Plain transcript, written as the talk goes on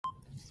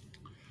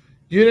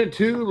Unit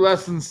 2,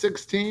 Lesson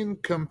 16,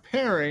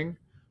 Comparing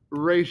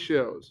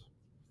Ratios.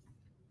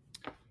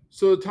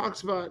 So it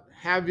talks about,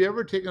 have you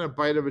ever taken a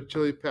bite of a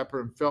chili pepper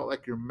and felt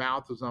like your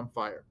mouth was on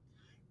fire?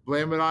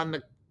 Blame it on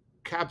the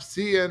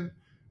capsaicin,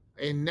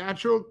 a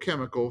natural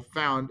chemical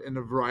found in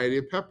a variety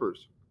of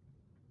peppers.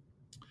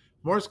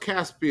 More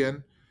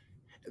caspian,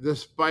 the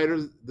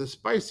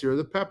spicier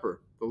the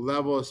pepper. The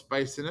level of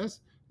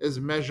spiciness is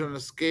measured on a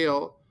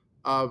scale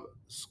of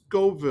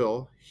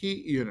Scoville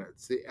heat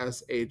units, the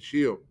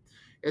SHU.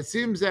 It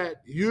seems that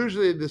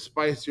usually the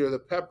spicier the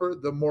pepper,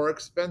 the more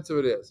expensive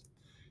it is.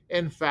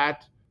 In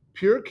fact,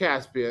 pure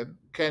Caspian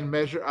can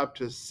measure up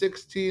to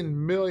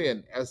 16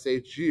 million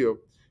SHU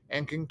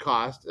and can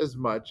cost as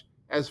much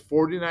as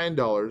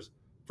 $49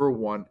 for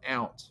 1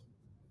 ounce.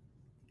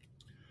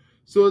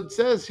 So it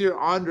says here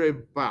Andre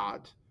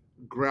bought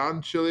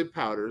ground chili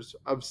powders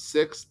of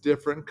 6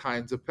 different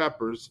kinds of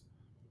peppers,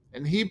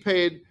 and he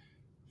paid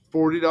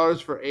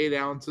 $40 for 8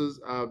 ounces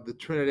of the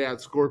Trinidad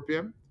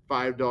Scorpion,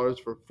 $5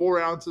 for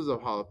 4 ounces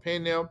of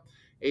jalapeno,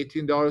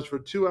 $18 for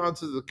 2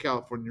 ounces of the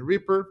California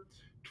Reaper,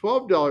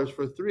 $12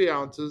 for 3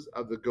 ounces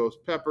of the Ghost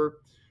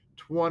Pepper,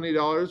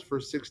 $20 for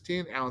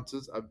 16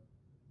 ounces of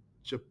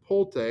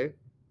Chipotle,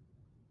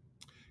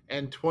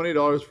 and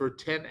 $20 for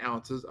 10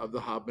 ounces of the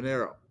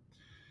Habanero.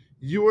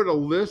 You are to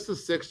list the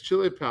 6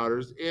 chili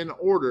powders in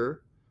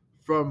order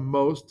from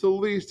most to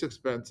least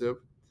expensive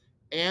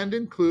and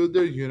include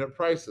their unit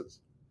prices,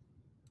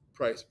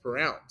 price per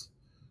ounce.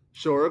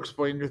 Show or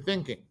explain your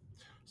thinking.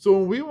 So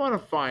when we want to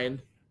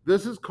find,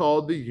 this is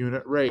called the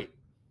unit rate.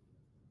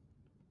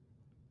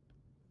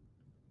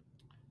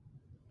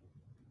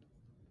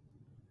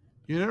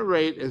 Unit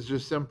rate is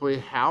just simply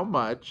how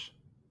much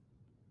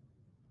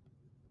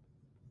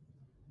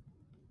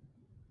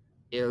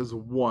is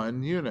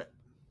 1 unit.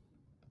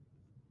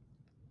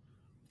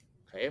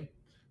 Okay,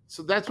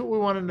 so that's what we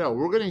want to know.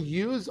 We're going to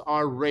use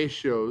our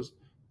ratios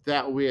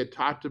that we had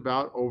talked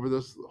about over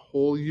this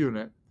whole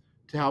unit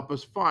to help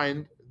us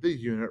find the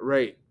unit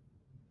rate.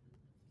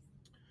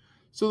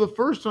 So the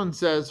first one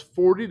says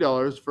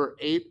 $40 for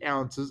 8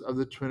 ounces of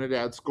the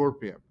Trinidad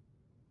Scorpion.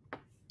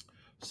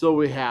 So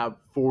we have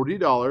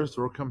 $40,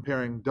 so we're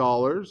comparing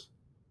dollars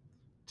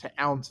to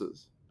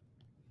ounces.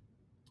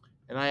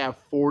 And I have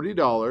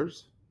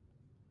 $40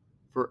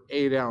 for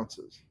 8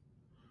 ounces.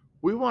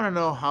 We want to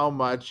know how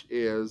much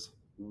is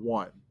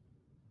 1.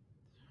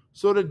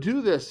 So to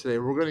do this today,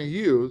 we're going to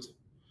use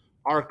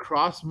our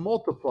cross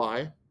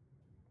multiply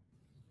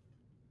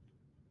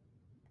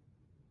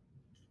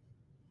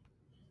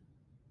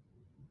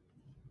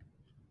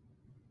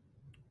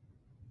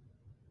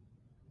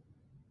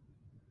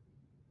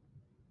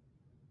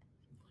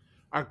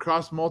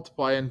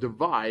and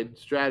divide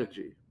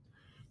strategy.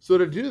 So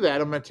to do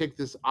that, I'm going to take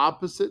this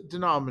opposite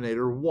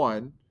denominator,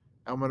 1,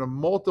 I'm going to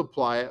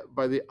multiply it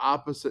by the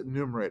opposite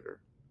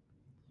numerator.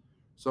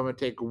 So I'm going to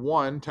take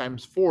 1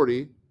 times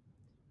 40,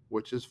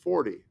 which is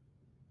 40.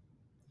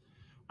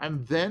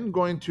 I'm then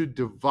going to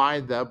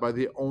divide that by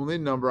the only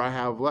number I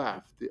have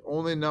left. The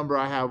only number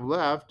I have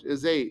left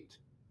is 8.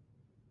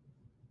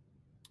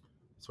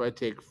 So I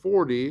take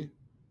 40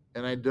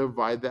 and I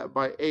divide that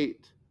by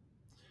 8.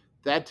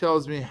 That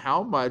tells me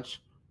how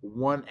much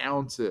 1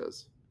 ounce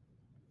is.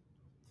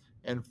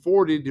 And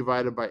 40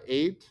 divided by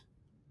 8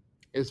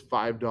 is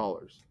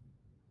 $5.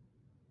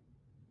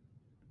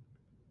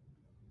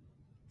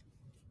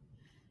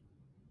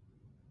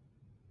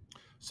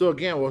 So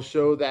again, we'll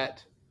show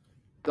that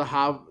the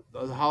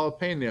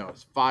jalapeno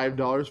is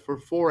 $5 for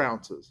 4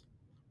 ounces.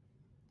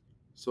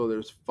 So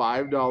there's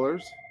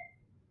 $5.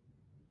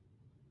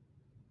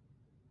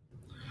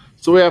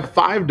 So we have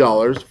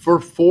 $5 for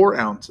 4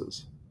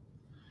 ounces.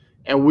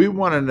 And we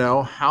want to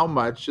know how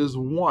much is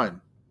 1.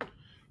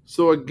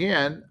 So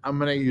again, I'm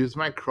going to use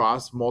my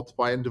cross,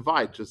 multiply, and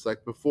divide, just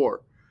like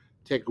before.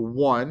 Take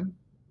 1,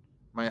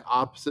 my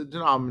opposite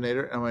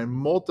denominator, and I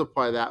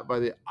multiply that by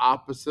the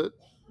opposite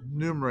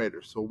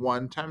numerator. So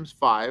 1 times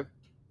 5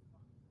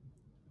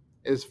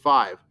 is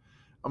 5.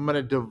 I'm going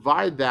to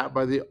divide that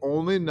by the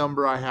only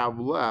number I have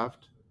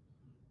left,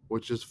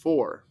 which is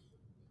 4.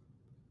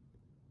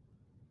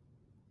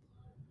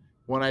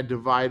 When I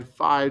divide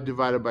 5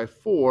 divided by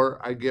 4,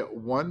 I get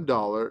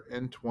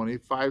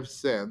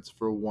 $1.25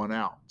 for 1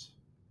 ounce.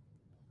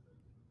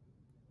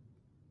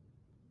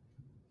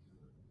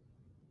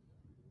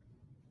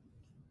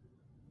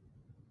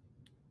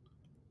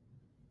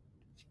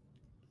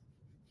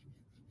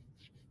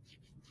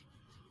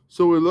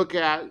 So we look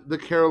at the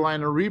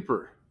Carolina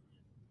Reaper.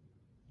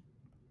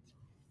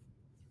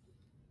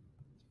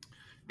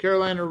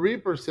 Carolina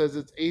Reaper says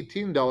it's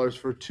 $18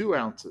 for 2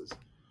 ounces.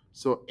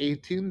 So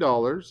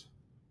 $18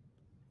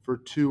 for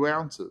 2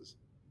 ounces.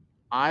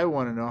 I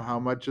want to know how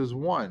much is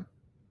 1.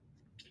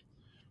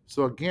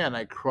 So again,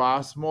 I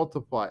cross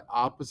multiply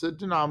opposite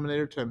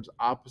denominator times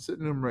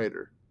opposite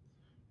numerator.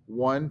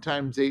 1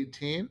 times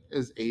 18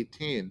 is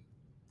 18.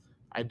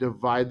 I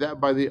divide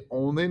that by the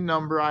only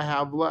number I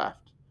have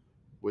left,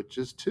 which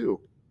is 2.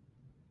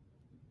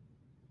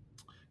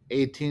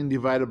 18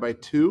 divided by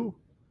 2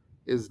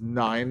 is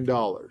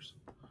 $9.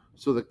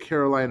 So the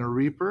Carolina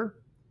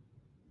Reaper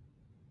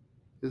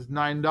is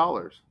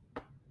 $9.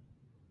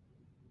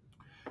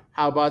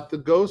 How about the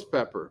ghost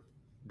pepper?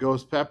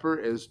 Ghost pepper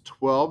is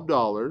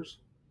 $12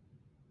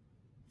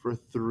 for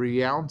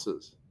 3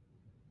 ounces.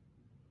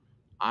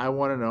 I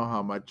want to know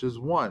how much is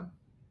 1.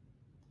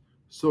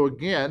 So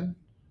again,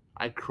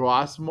 I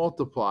cross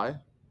multiply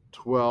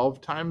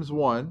 12 times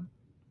 1,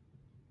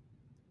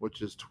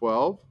 which is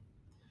 12.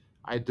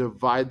 I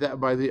divide that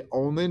by the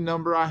only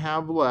number I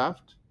have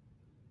left,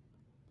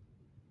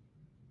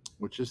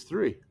 which is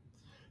 3.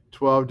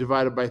 12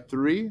 divided by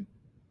 3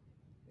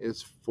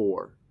 is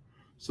 4.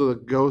 So the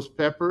ghost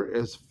pepper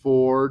is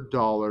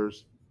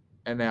 $4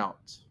 an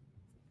ounce.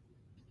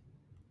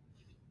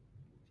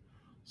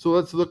 So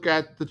let's look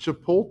at the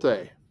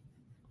chipotle.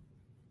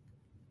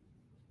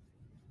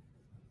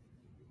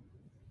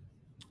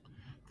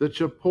 The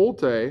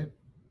chipotle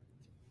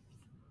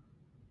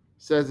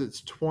says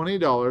it's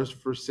 $20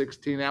 for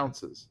 16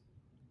 ounces.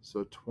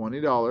 So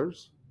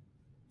 $20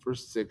 for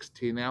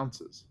 16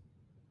 ounces.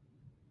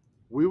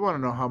 We want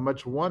to know how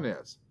much 1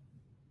 is.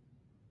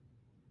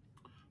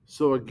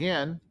 So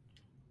again,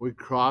 we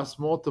cross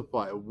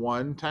multiply.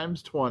 1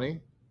 times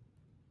 20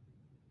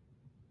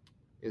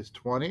 is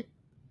 20.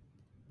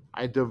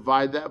 I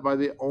divide that by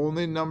the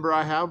only number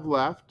I have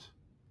left,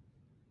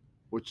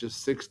 which is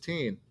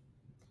 16.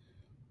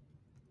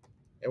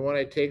 And when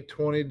I take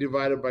 20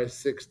 divided by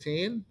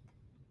 16,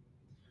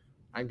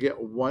 I get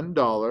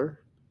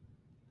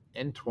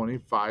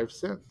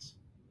 $1.25.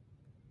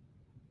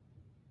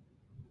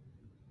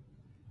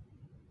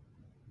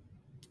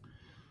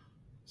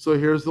 So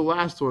here's the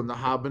last one, the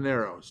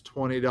habaneros,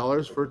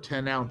 $20 for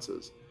 10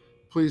 ounces.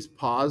 Please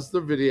pause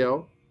the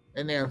video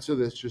and answer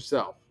this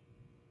yourself.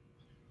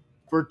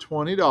 For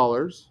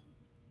 $20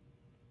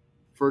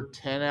 for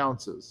 10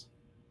 ounces,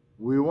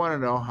 we want to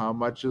know how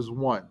much is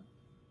 1.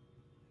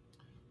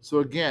 So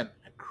again,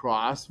 I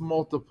cross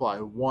multiply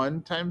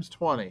 1 times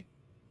 20,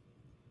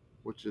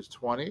 which is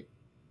 20.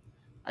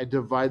 I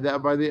divide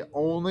that by the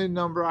only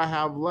number I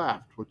have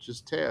left, which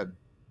is 10.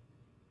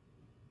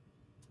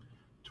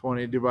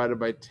 20 divided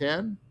by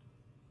 10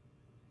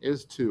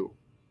 is 2.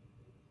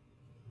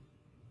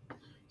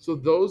 So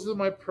those are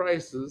my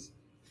prices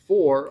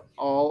for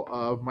all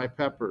of my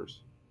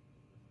peppers.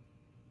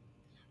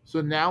 So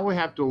now we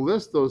have to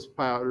list those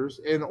powders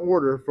in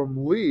order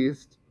from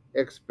least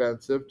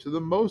expensive to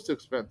the most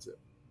expensive.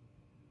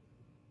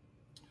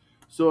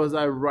 So as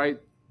I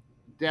write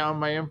down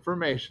my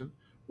information,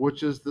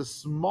 which is the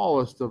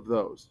smallest of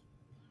those?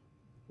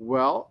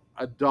 Well,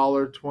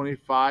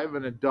 $1.25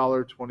 and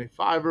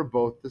 $1.25 are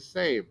both the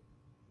same.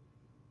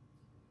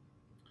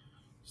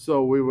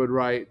 So we would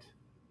write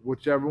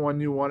whichever one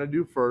you want to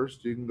do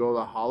first. You can go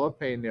the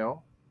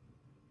jalapeno.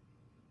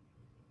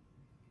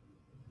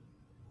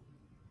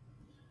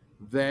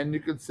 Then you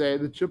could say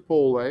the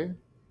chipotle.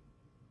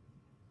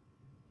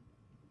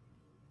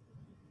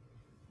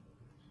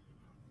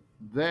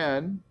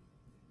 Then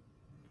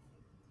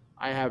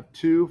I have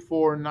 2,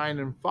 4, 9,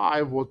 and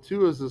 5. Well,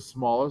 2 is the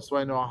smallest, so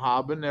I know a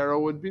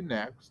habanero would be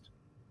next.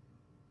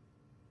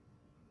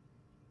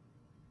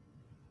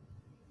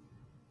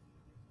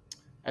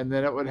 And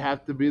then it would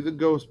have to be the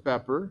ghost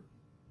pepper.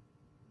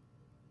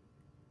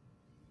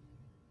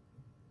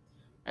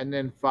 And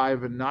then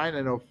 5 and 9,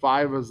 I know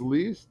 5 is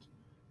least,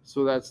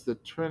 so that's the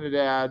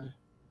Trinidad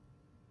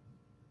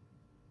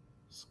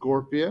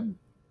Scorpion.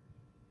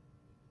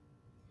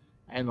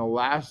 And the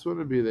last one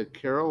would be the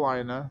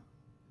Carolina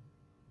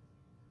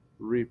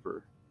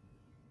Reaper.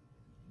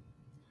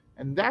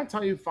 And that's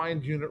how you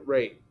find unit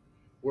rate.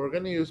 We're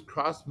going to use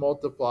cross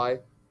multiply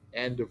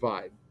and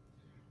divide.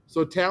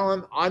 So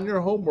Talon, on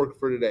your homework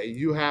for today,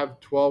 you have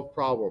 12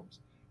 problems.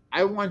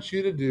 I want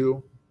you to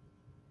do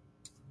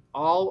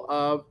all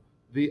of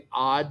the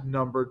odd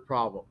numbered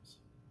problems.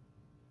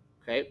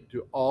 Okay,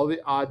 do all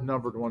the odd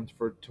numbered ones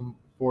for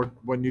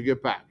when you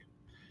get back.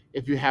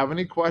 If you have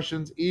any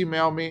questions,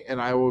 email me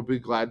and I will be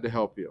glad to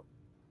help you.